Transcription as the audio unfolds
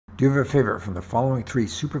Do you have a favorite from the following three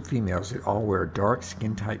super females that all wear dark,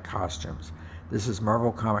 skin-tight costumes? This is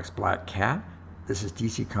Marvel Comics' Black Cat. This is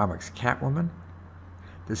DC Comics' Catwoman.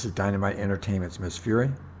 This is Dynamite Entertainment's Miss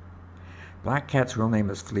Fury. Black Cat's real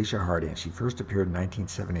name is Felicia Hardy, and she first appeared in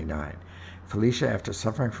 1979. Felicia, after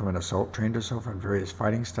suffering from an assault, trained herself in various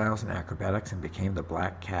fighting styles and acrobatics and became the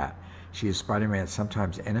Black Cat. She is Spider-Man's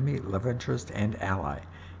sometimes enemy, love interest, and ally.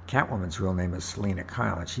 Catwoman's real name is Selina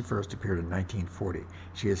Kyle, and she first appeared in 1940.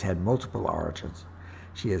 She has had multiple origins.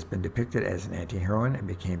 She has been depicted as an anti-heroine and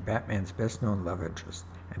became Batman's best-known love interest,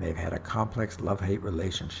 and they've had a complex love-hate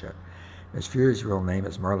relationship. Miss Fury's real name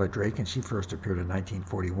is Marla Drake, and she first appeared in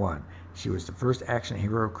 1941. She was the first action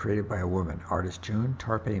hero created by a woman, artist June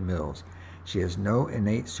Tarpe Mills. She has no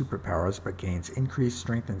innate superpowers, but gains increased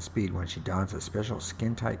strength and speed when she dons a special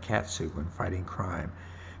skin-tight cat suit when fighting crime.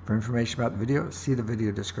 For information about the video, see the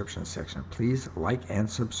video description section. Please like and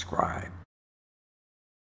subscribe.